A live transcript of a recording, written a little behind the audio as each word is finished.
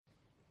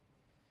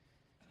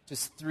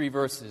Just 3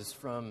 verses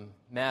from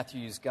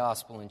Matthew's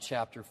Gospel in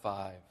chapter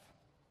 5.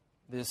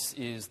 This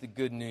is the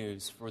good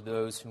news for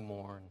those who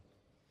mourn.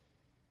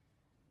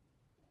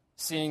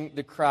 Seeing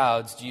the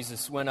crowds,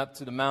 Jesus went up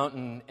to the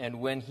mountain, and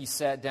when he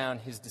sat down,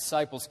 his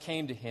disciples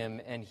came to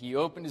him, and he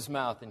opened his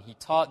mouth, and he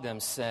taught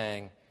them,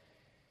 saying,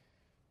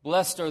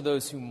 "Blessed are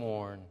those who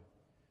mourn,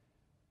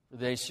 for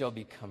they shall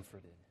be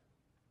comforted."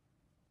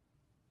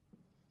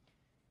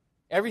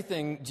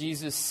 Everything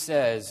Jesus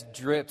says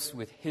drips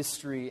with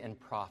history and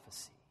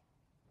prophecy.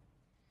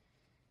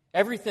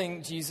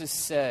 Everything Jesus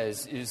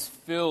says is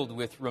filled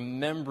with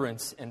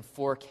remembrance and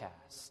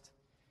forecast.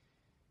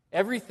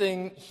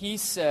 Everything he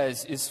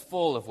says is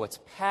full of what's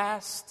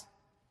past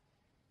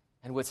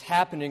and what's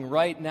happening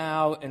right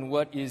now and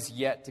what is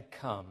yet to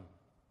come.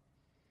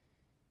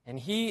 And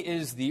he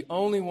is the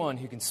only one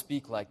who can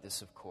speak like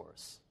this, of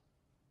course.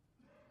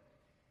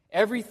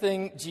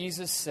 Everything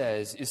Jesus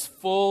says is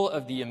full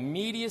of the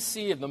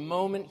immediacy of the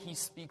moment he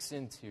speaks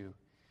into.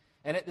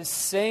 And at the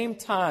same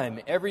time,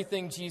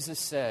 everything Jesus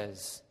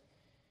says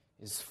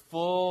is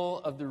full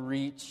of the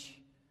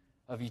reach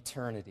of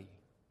eternity.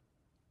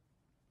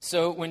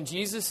 So when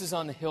Jesus is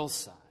on the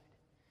hillside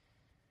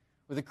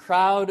with a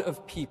crowd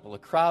of people, a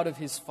crowd of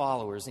his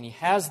followers, and he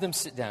has them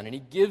sit down and he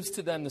gives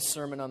to them the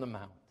Sermon on the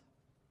Mount,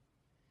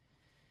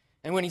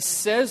 and when he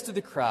says to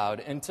the crowd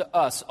and to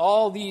us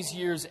all these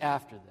years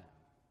after them,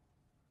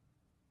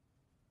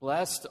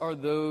 "Blessed are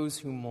those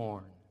who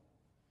mourn,"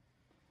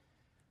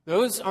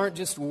 those aren't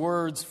just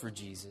words for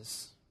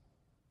Jesus.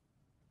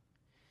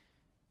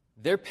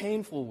 They're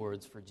painful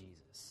words for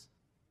Jesus.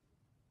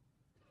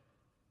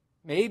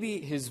 Maybe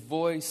his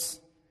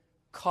voice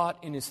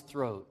caught in his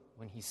throat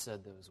when he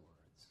said those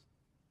words.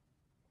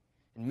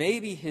 And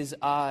maybe his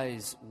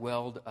eyes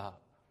welled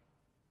up.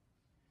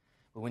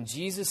 But when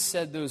Jesus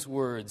said those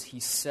words, he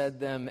said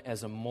them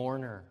as a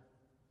mourner.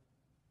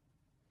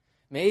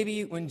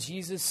 Maybe when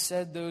Jesus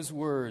said those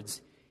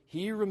words,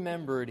 he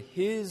remembered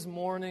his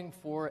mourning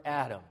for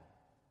Adam,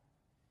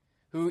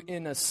 who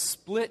in a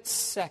split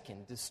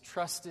second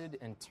distrusted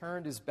and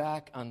turned his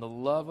back on the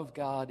love of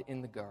God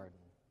in the garden.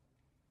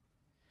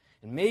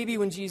 And maybe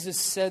when Jesus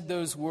said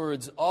those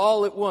words,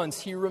 all at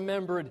once he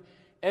remembered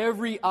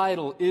every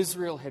idol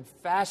Israel had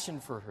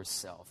fashioned for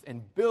herself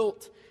and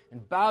built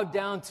and bowed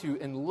down to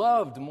and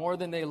loved more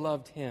than they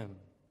loved him.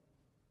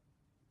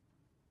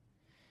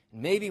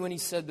 And maybe when he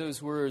said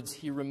those words,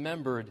 he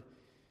remembered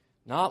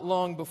not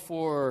long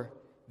before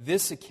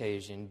this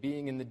occasion,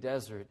 being in the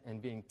desert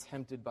and being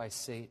tempted by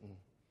Satan.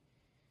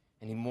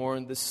 And he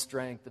mourned the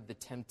strength of the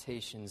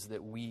temptations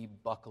that we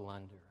buckle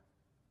under.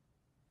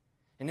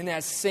 And in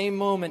that same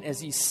moment, as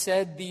he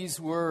said these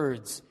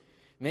words,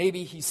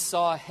 maybe he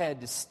saw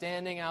ahead to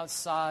standing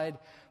outside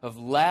of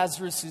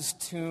Lazarus'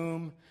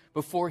 tomb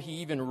before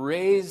he even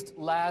raised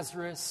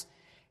Lazarus,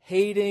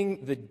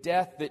 hating the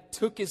death that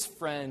took his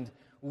friend,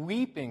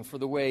 weeping for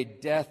the way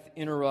death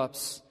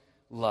interrupts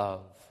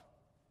love.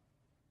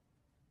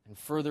 And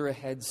further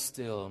ahead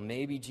still,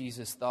 maybe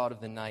Jesus thought of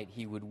the night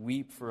he would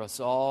weep for us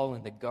all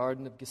in the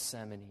Garden of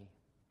Gethsemane,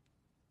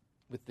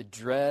 with the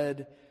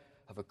dread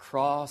of a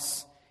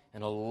cross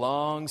and a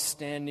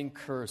long-standing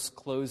curse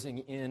closing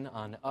in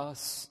on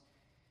us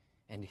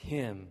and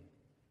him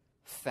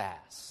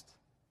fast.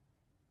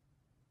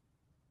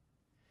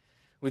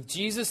 With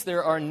Jesus,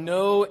 there are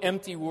no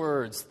empty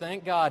words.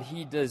 Thank God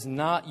he does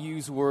not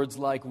use words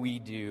like we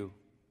do.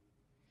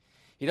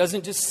 He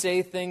doesn't just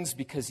say things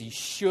because he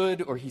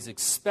should or he's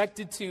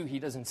expected to. He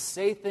doesn't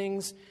say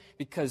things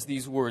because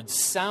these words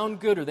sound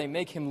good or they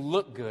make him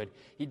look good.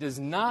 He does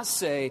not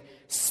say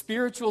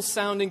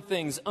spiritual-sounding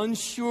things,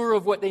 unsure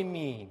of what they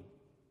mean.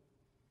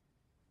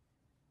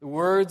 The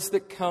words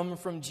that come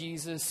from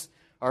Jesus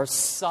are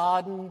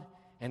sodden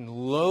and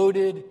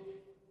loaded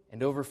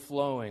and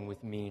overflowing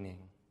with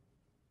meaning.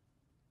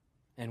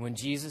 And when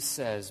Jesus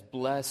says,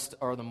 "Blessed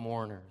are the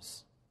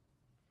mourners,"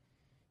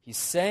 he's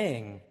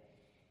saying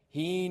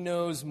he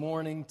knows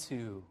mourning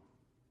too.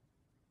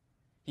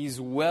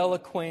 He's well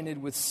acquainted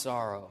with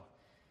sorrow.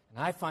 And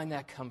I find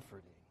that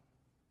comforting.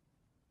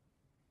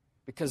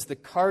 Because the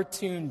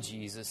cartoon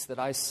Jesus that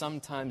I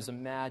sometimes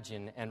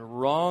imagine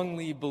and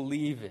wrongly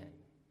believe in,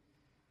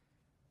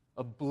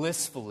 a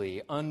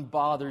blissfully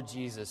unbothered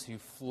Jesus who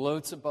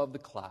floats above the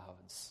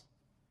clouds,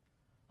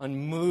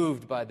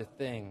 unmoved by the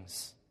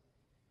things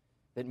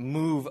that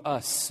move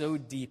us so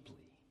deeply,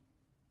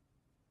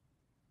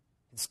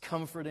 it's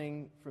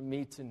comforting for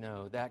me to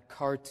know that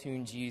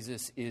cartoon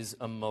Jesus is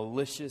a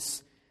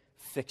malicious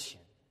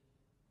fiction.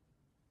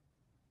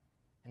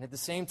 And at the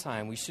same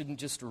time, we shouldn't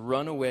just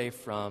run away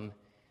from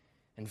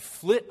and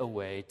flit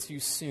away too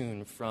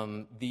soon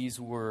from these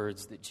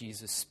words that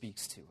Jesus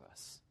speaks to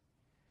us.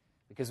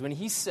 Because when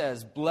he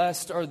says,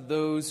 "Blessed are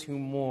those who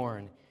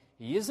mourn,"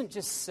 he isn't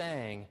just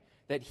saying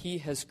that he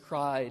has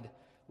cried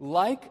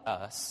like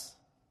us.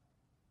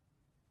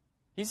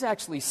 He's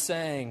actually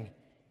saying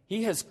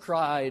he has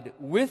cried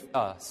with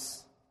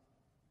us.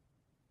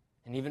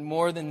 And even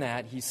more than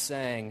that, he's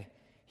saying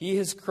he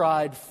has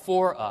cried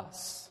for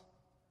us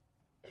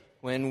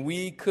when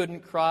we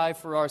couldn't cry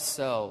for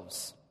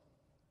ourselves.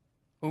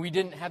 when we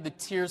didn't have the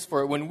tears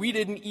for it, when we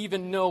didn't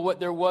even know what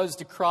there was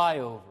to cry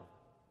over.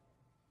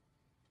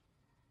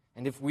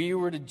 And if we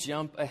were to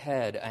jump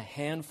ahead a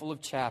handful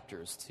of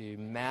chapters to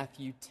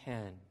Matthew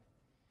 10,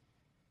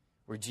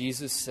 where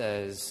Jesus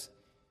says,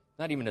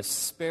 not even a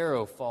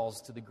sparrow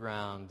falls to the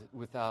ground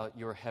without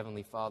your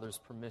heavenly Father's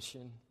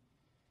permission,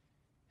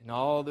 and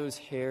all those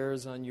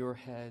hairs on your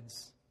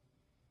heads,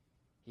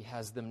 He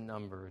has them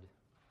numbered.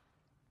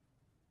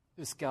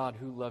 This God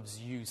who loves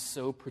you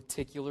so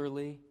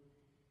particularly,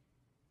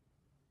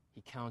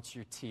 He counts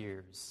your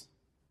tears.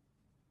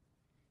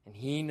 And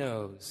He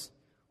knows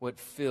what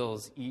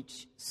fills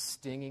each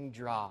stinging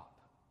drop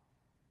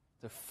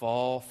to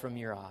fall from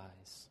your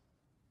eyes.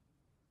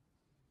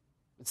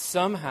 But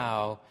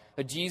somehow,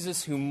 a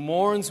Jesus who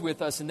mourns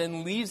with us and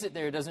then leaves it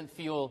there doesn't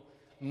feel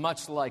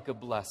much like a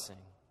blessing.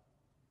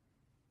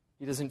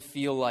 He doesn't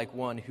feel like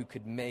one who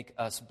could make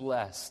us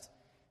blessed.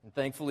 And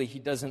thankfully, He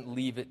doesn't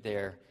leave it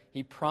there.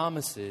 He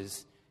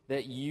promises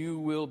that you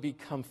will be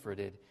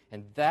comforted.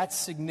 And that's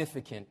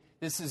significant.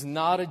 This is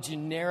not a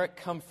generic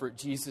comfort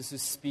Jesus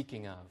is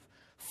speaking of,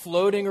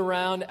 floating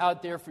around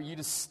out there for you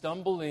to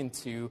stumble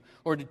into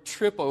or to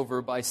trip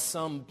over by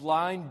some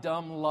blind,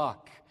 dumb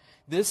luck.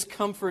 This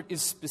comfort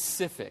is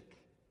specific.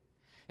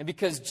 And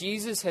because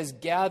Jesus has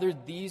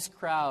gathered these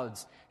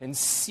crowds and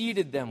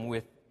seated them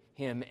with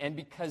Him, and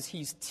because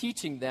He's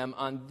teaching them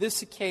on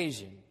this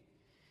occasion,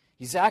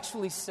 He's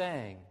actually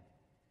saying,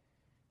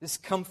 this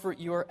comfort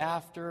you're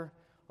after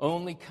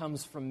only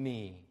comes from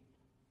me.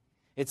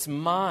 It's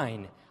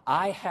mine.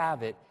 I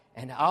have it,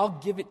 and I'll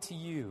give it to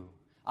you.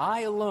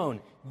 I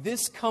alone.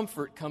 This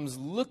comfort comes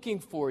looking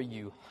for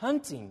you,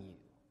 hunting you,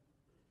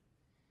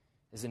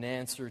 as an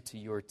answer to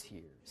your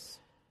tears.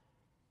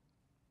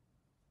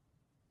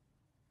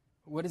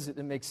 What is it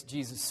that makes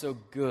Jesus so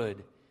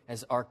good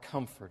as our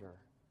comforter?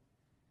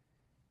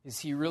 Is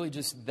He really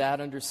just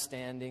that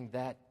understanding,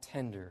 that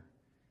tender,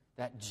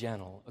 that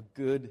gentle, a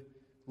good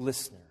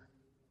listener?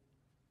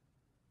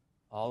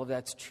 All of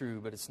that's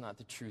true, but it's not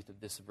the truth of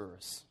this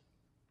verse.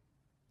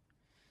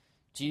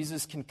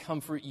 Jesus can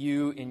comfort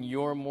you in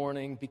your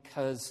mourning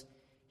because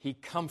He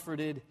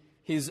comforted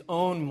His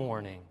own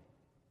mourning.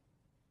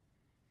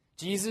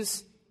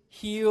 Jesus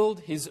healed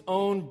His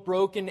own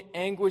broken,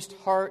 anguished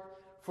heart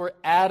for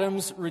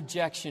Adam's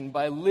rejection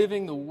by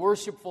living the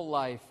worshipful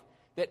life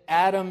that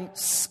Adam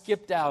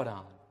skipped out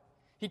on.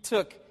 He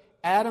took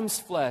Adam's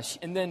flesh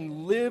and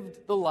then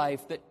lived the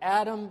life that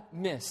Adam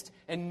missed.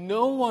 And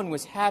no one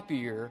was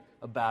happier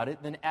about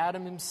it than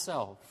Adam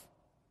himself.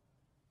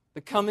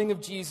 The coming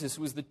of Jesus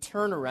was the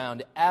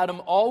turnaround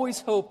Adam always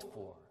hoped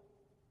for.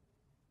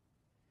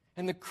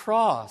 And the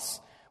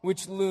cross,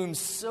 which looms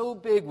so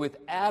big with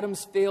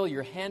Adam's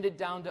failure handed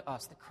down to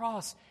us, the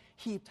cross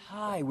heaped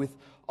high with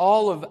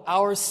all of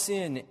our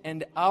sin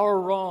and our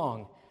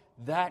wrong,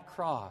 that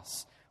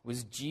cross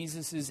was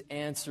Jesus'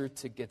 answer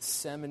to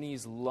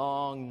Gethsemane's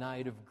long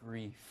night of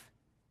grief.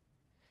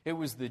 It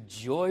was the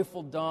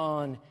joyful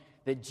dawn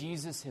that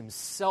Jesus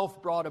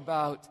Himself brought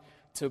about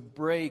to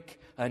break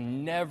a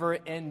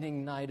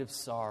never-ending night of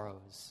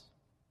sorrows.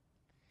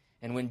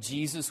 And when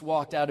Jesus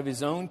walked out of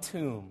His own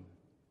tomb,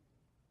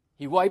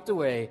 He wiped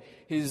away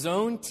His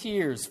own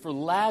tears for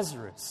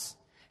Lazarus.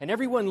 And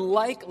everyone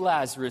like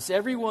Lazarus,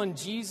 everyone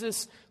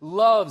Jesus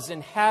loves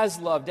and has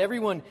loved,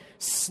 everyone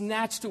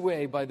snatched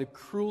away by the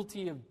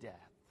cruelty of death.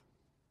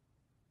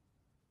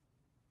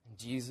 And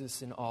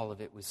Jesus in all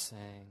of it was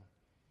saying,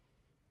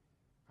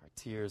 our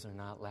tears are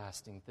not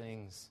lasting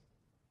things.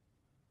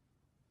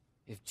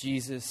 If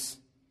Jesus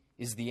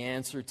is the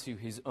answer to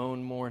His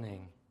own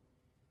mourning,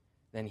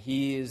 then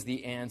He is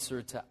the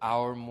answer to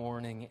our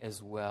mourning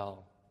as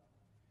well.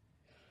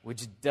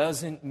 Which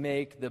doesn't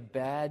make the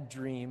bad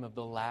dream of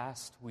the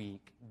last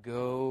week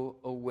go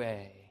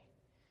away.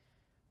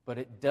 But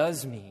it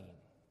does mean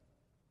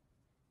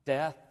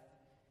death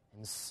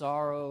and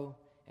sorrow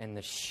and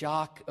the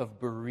shock of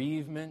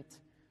bereavement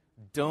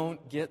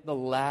don't get the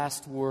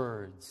last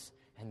words,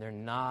 and they're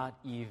not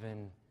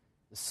even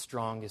the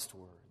strongest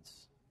words.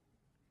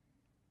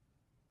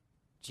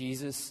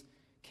 Jesus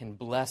can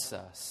bless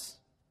us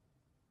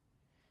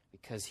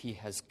because He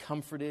has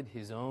comforted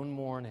His own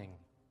mourning.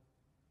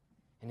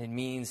 And it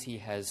means He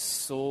has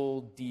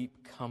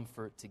soul-deep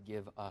comfort to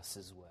give us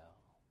as well.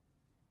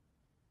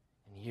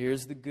 And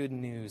here's the good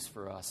news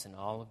for us in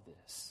all of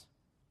this.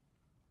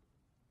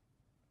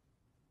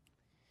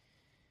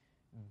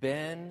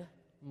 Ben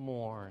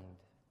mourned.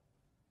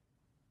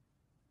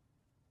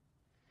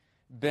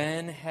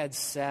 Ben had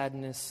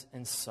sadness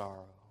and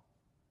sorrow.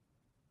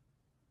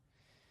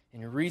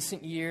 In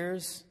recent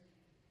years,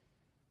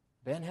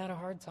 Ben had a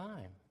hard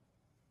time.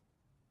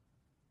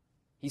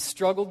 He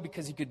struggled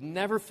because he could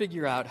never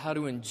figure out how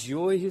to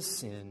enjoy his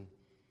sin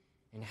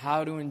and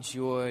how to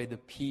enjoy the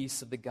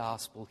peace of the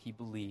gospel he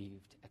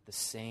believed at the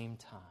same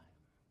time.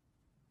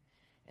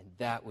 And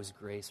that was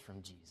grace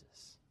from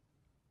Jesus.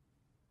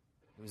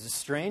 It was a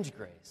strange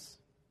grace,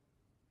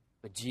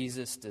 but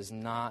Jesus does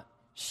not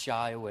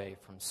shy away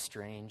from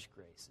strange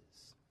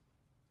graces.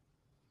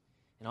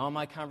 In all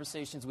my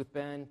conversations with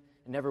Ben,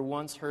 I never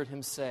once heard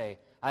him say,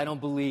 I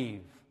don't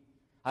believe.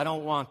 I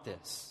don't want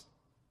this.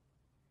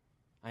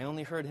 I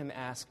only heard him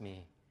ask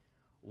me,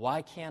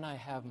 why can't I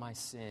have my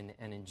sin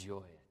and enjoy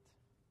it?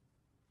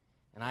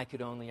 And I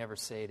could only ever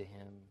say to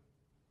him,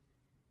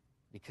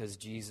 because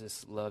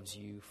Jesus loves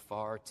you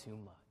far too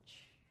much.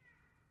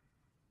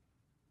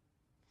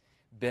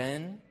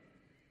 Ben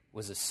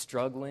was a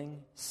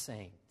struggling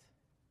saint,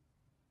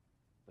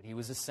 but he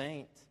was a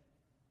saint.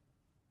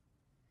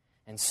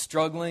 And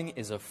struggling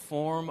is a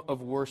form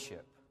of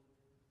worship.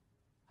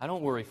 I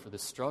don't worry for the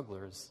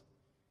strugglers.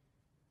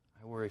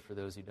 I worry for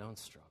those who don't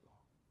struggle.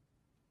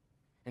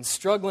 And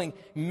struggling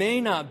may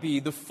not be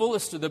the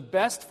fullest or the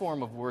best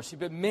form of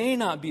worship. It may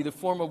not be the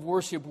form of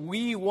worship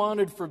we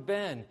wanted for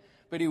Ben,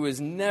 but he was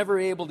never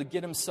able to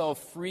get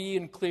himself free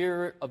and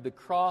clear of the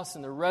cross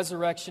and the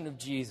resurrection of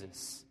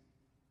Jesus.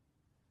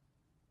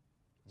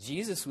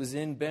 Jesus was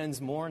in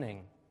Ben's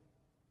mourning.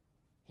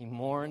 He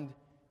mourned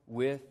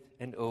with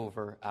and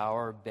over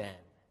our Ben.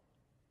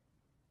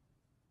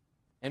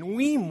 And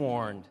we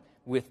mourned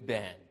with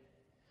Ben.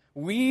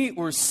 We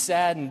were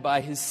saddened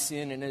by his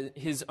sin and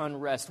his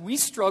unrest. We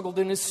struggled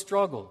in his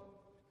struggle.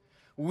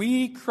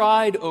 We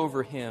cried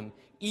over him,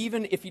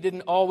 even if he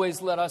didn't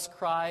always let us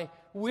cry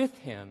with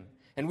him.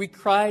 And we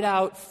cried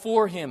out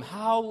for him.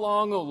 How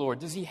long, O Lord,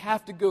 does he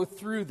have to go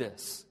through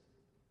this?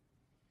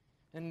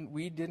 And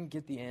we didn't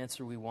get the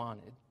answer we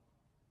wanted.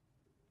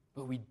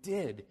 But we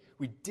did.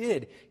 We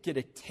did get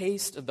a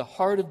taste of the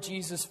heart of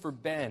Jesus for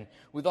Ben.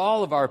 With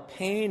all of our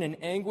pain and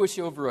anguish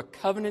over a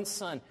covenant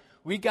son,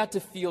 we got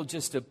to feel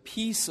just a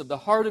piece of the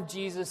heart of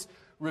Jesus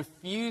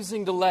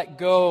refusing to let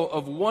go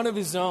of one of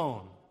his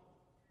own.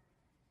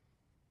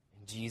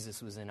 And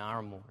Jesus was in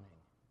our mourning.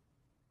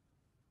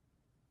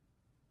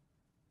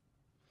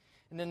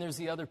 And then there's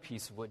the other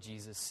piece of what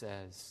Jesus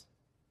says.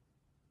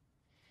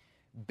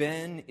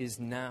 Ben is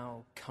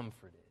now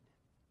comforted.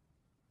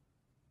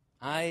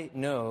 I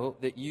know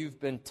that you've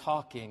been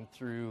talking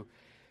through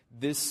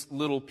this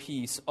little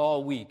piece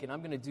all week, and I'm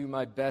going to do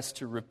my best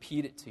to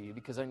repeat it to you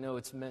because I know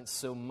it's meant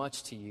so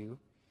much to you.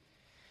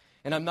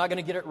 And I'm not going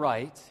to get it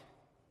right.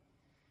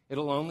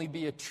 It'll only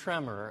be a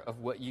tremor of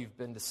what you've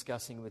been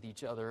discussing with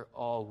each other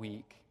all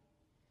week.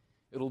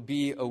 It'll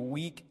be a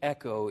weak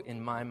echo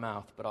in my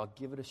mouth, but I'll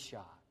give it a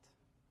shot.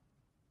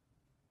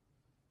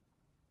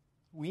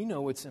 We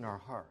know what's in our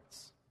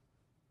hearts.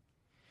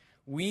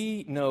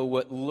 We know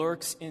what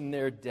lurks in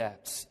their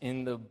depths,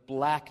 in the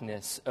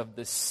blackness of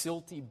the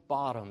silty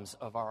bottoms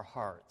of our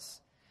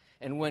hearts.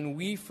 And when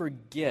we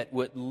forget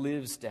what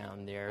lives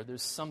down there,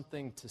 there's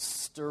something to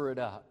stir it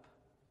up.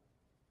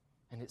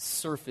 And it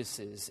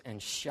surfaces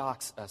and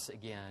shocks us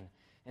again.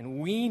 And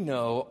we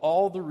know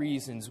all the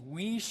reasons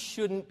we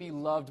shouldn't be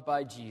loved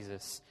by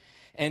Jesus.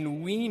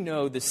 And we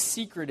know the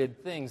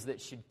secreted things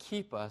that should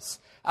keep us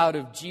out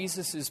of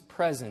Jesus'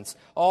 presence.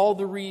 All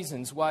the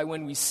reasons why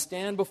when we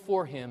stand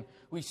before him,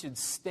 we should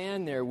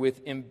stand there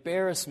with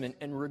embarrassment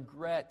and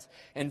regret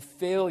and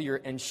failure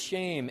and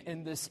shame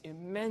and this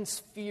immense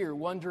fear,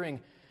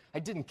 wondering, I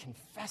didn't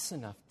confess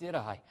enough, did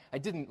I? I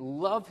didn't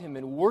love him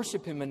and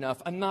worship him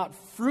enough. I'm not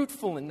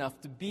fruitful enough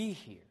to be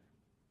here.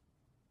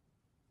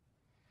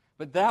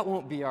 But that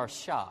won't be our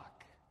shock.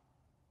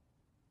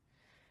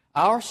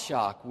 Our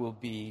shock will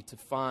be to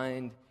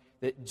find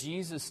that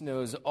Jesus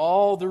knows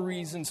all the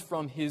reasons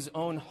from his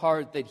own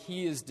heart that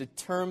he is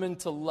determined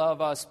to love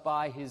us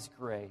by his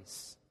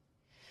grace.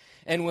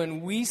 And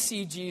when we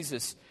see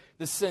Jesus,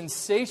 the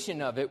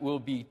sensation of it will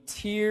be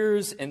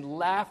tears and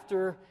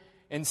laughter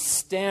and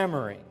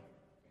stammering.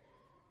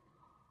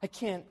 I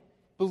can't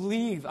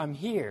believe I'm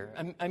here.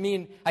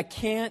 I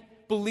can't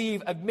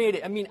believe I've made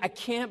it. I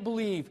can't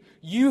believe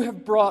you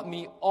have brought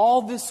me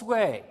all this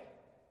way.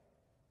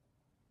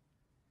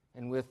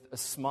 And with a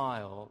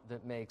smile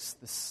that makes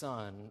the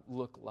sun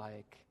look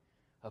like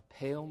a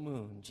pale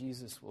moon,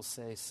 Jesus will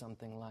say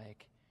something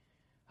like,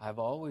 I've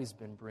always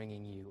been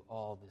bringing you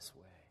all this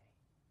way.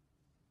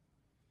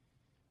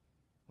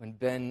 When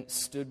Ben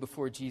stood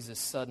before Jesus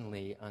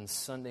suddenly on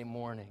Sunday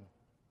morning,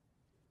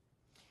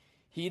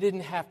 he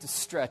didn't have to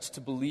stretch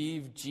to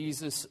believe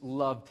Jesus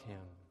loved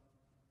him.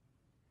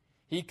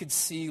 He could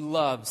see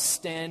love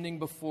standing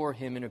before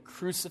him in a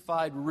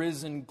crucified,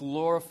 risen,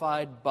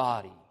 glorified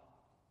body.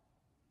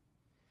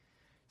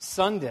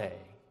 Sunday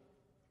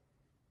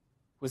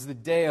was the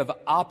day of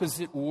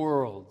opposite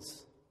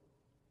worlds.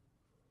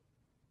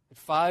 At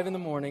 5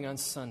 a.m. on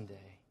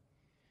Sunday,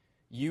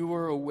 you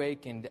were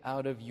awakened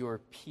out of your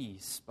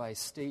peace by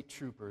state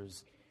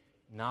troopers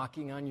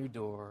knocking on your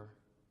door,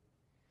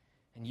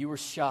 and you were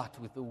shocked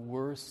with the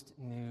worst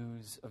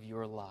news of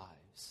your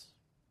lives.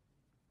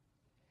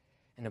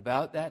 And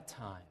about that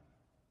time,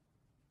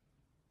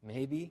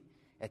 maybe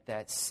at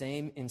that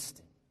same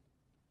instant,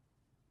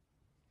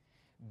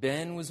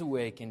 Ben was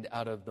awakened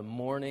out of the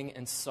mourning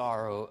and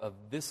sorrow of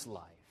this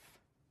life,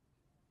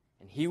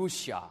 and he was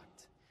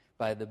shocked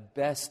by the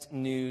best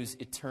news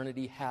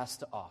eternity has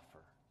to offer.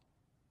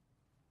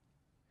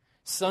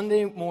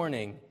 Sunday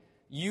morning,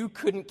 you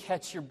couldn't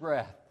catch your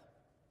breath.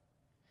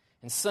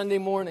 And Sunday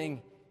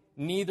morning,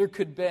 neither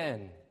could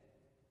Ben.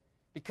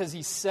 because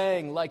he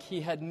sang like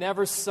he had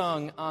never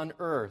sung on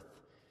earth.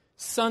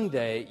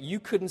 Sunday, you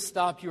couldn't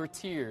stop your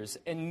tears,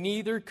 and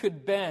neither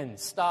could Ben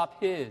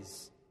stop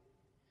his.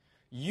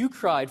 You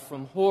cried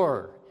from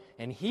horror,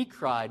 and he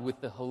cried with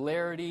the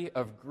hilarity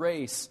of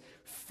grace,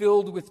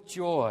 filled with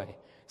joy.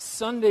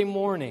 Sunday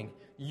morning,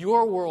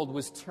 your world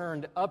was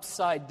turned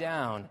upside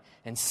down,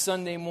 and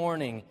Sunday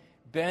morning,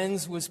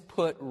 Ben's was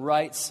put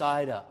right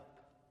side up.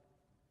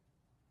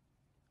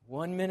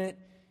 1 minute,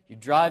 you're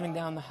driving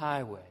down the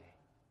highway,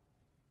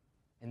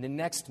 and the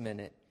next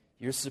minute,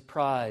 you're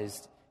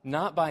surprised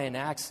not by an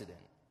accident,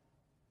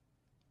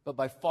 but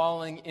by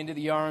falling into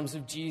the arms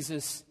of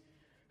Jesus,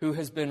 who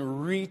has been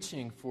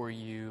reaching for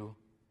you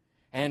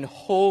and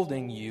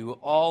holding you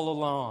all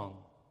along.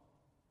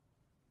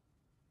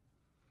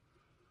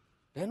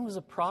 Ben was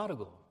a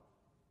prodigal,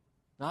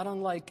 not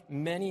unlike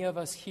many of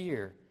us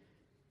here.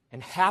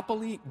 And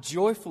happily,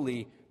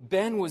 joyfully,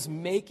 Ben was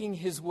making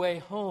his way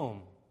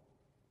home.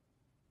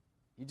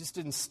 He just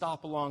didn't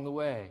stop along the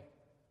way.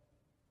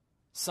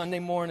 Sunday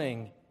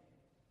morning,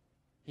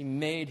 he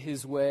made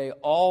his way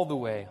all the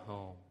way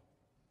home.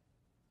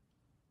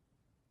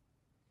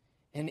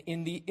 And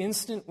in the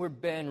instant where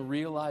Ben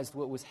realized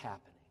what was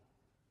happening,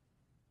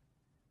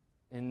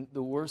 in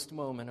the worst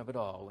moment of it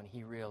all, when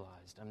he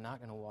realized, I'm not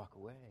going to walk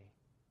away,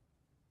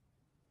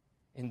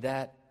 in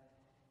that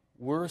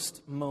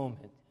worst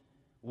moment,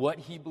 what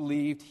he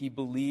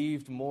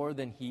believed more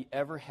than he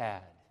ever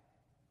had.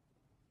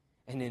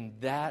 And in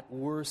that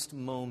worst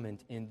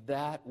moment, in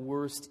that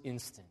worst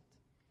instant,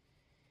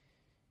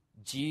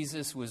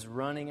 Jesus was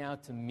running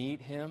out to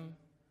meet him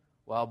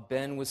while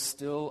Ben was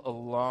still a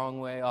long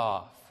way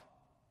off.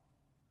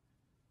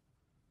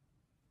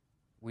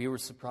 We were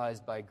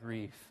surprised by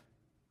grief,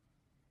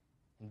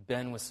 and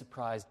Ben was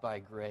surprised by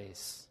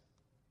grace.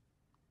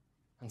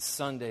 On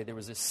Sunday, there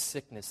was a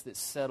sickness that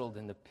settled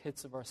in the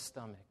pits of our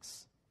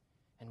stomachs,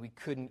 and we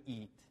couldn't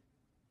eat.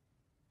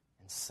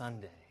 And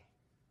Sunday,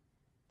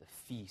 the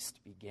feast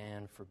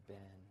began for Ben.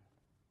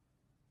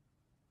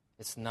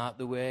 It's not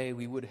the way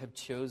we would have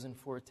chosen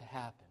for it to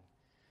happen,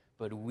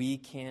 but we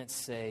can't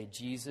say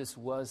Jesus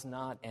was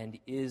not and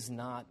is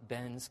not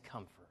Ben's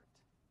comfort.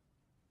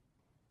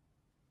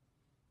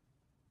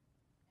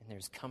 And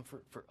there's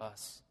comfort for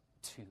us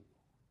too.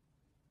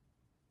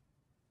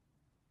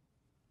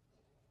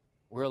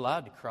 We're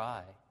allowed to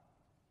cry,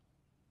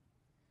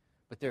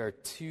 but there are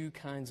two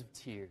kinds of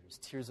tears: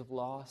 tears of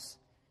loss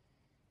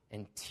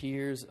and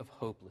tears of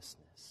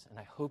hopelessness. And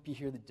I hope you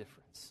hear the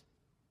difference.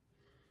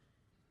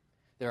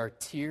 There are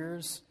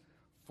tears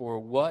for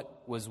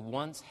what was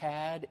once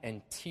had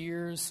and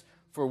tears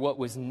for what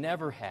was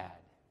never had.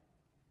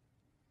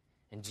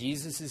 And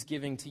Jesus is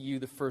giving to you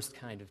the first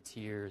kind of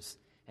tears,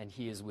 and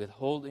he is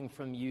withholding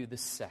from you the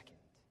second.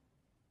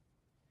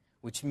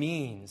 Which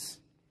means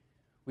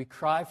we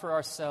cry for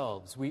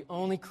ourselves. We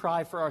only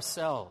cry for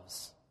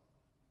ourselves,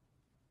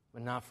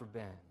 but not for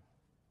Ben.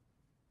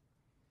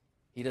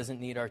 He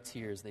doesn't need our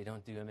tears. They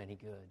don't do him any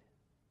good.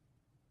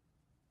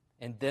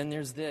 And then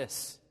there's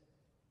this.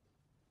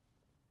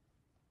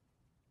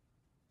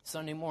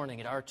 Sunday morning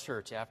at our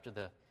church, after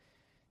the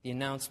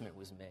announcement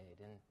was made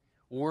and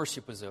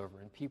worship was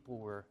over and people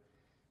were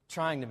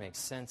trying to make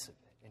sense of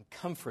it and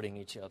comforting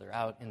each other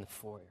out in the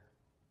foyer,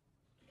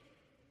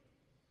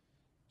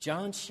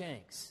 John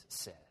Shanks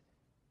said,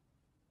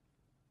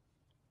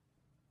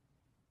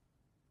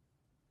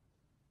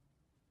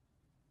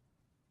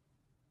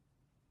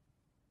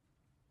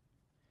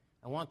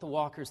 I want the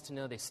Walkers to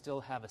know they still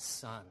have a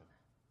son.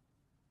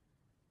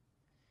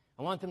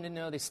 I want them to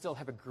know they still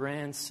have a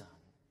grandson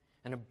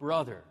and a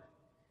brother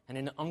and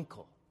an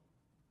uncle.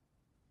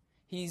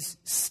 He's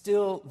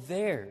still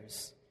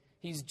theirs.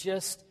 He's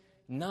just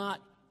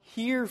not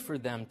here for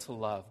them to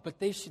love, but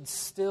they should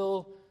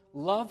still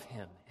love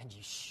him. And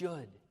you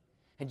should,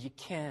 and you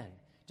can,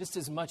 just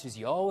as much as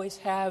you always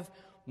have,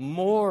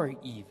 more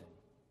even.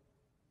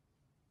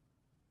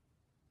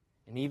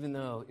 And even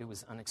though it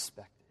was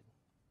unexpected,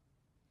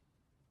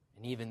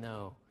 and even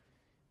though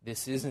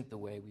this isn't the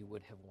way we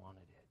would have wanted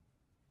it,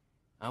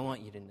 I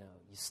want you to know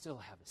you still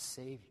have a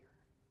Savior.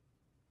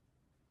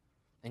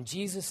 And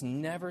Jesus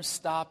never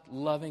stopped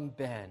loving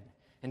Ben.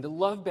 And to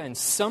love Ben,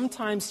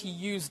 sometimes he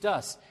used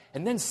us,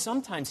 and then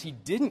sometimes he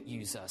didn't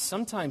use us.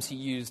 Sometimes he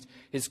used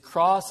his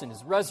cross and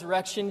his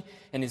resurrection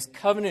and his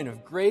covenant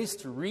of grace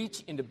to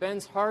reach into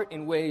Ben's heart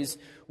in ways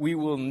we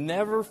will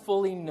never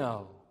fully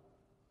know.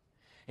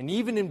 And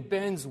even in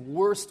Ben's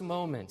worst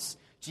moments,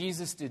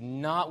 Jesus did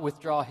not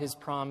withdraw his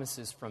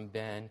promises from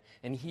Ben,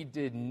 and he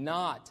did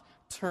not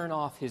turn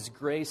off his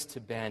grace to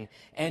Ben.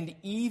 And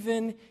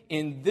even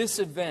in this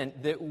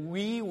event that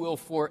we will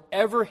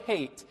forever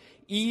hate,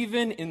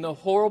 even in the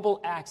horrible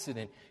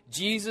accident,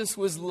 Jesus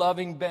was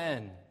loving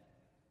Ben.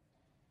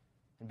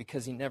 And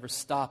because he never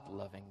stopped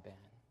loving Ben,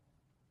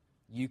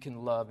 you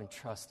can love and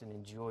trust and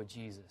enjoy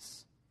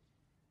Jesus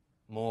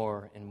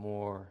more and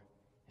more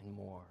and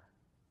more.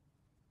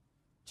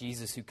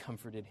 Jesus, who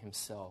comforted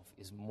himself,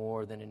 is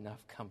more than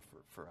enough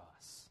comfort for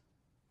us.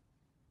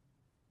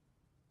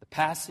 The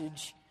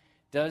passage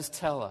does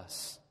tell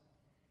us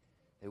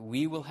that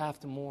we will have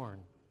to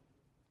mourn,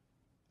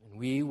 and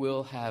we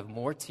will have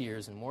more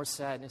tears and more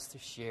sadness to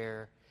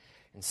share,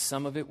 and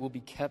some of it will be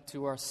kept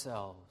to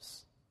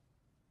ourselves.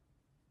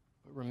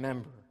 But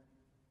remember,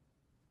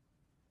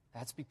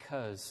 that's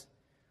because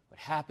what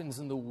happens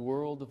in the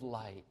world of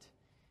light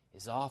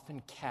is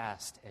often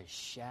cast as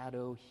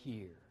shadow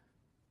here.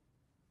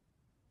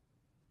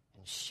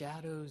 And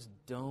shadows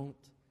don't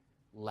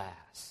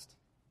last.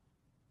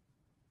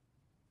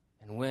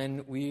 And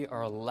when we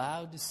are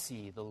allowed to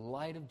see the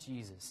light of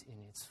Jesus in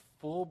its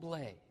full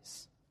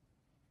blaze,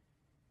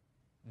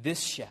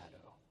 this shadow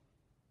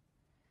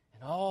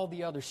and all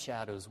the other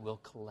shadows will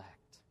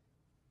collect,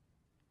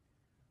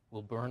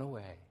 will burn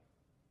away.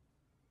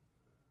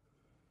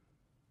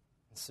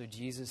 And so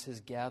Jesus has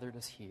gathered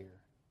us here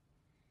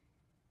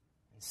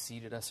and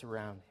seated us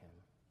around him.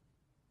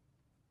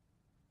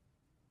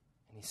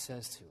 And he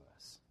says to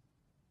us,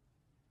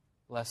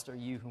 "Blessed are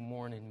you who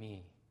mourn in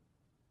me.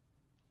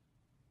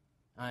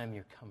 I am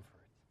your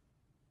comfort.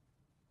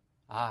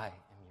 I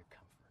am your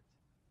comfort."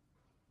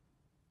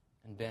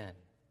 And Ben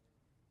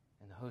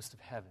and the host of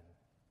heaven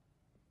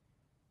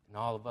and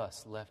all of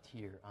us left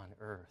here on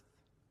earth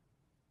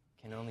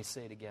can only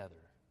say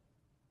together,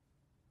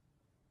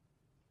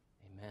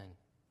 amen.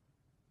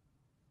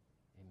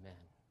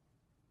 Amen.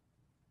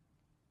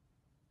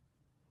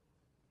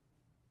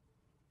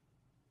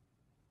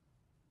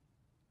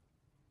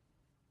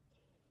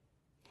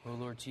 O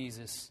Lord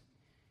Jesus,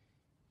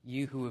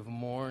 you who have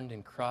mourned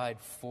and cried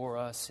for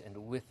us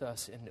and with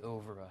us and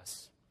over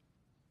us,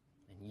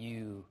 and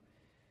you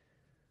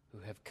who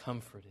have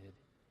comforted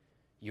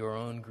your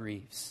own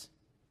griefs,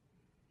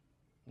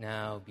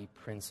 now be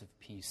Prince of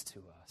Peace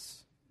to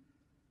us.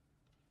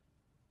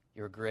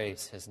 Your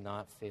grace has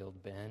not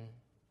failed Ben.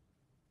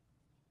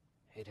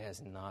 It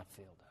has not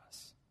failed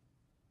us.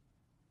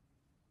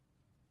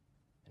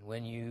 And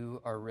when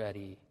you are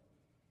ready,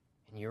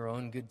 in your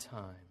own good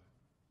time,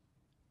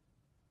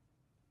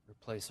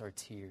 replace our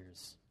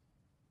tears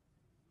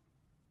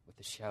with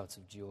the shouts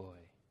of joy.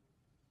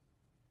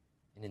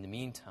 And in the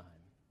meantime,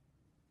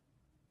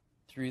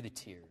 through the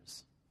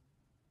tears,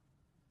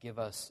 give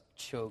us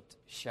choked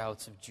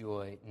shouts of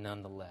joy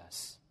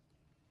nonetheless.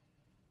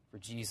 For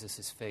Jesus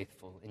is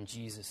faithful and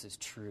Jesus is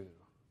true.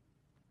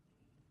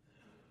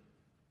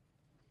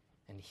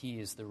 And he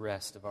is the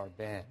rest of our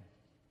Ben,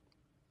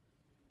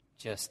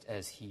 just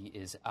as he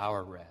is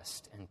our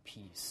rest and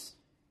peace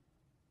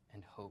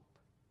and hope.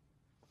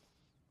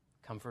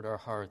 Comfort our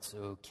hearts,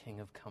 O King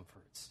of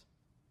comforts,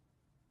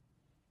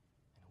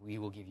 and we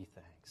will give you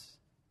thanks.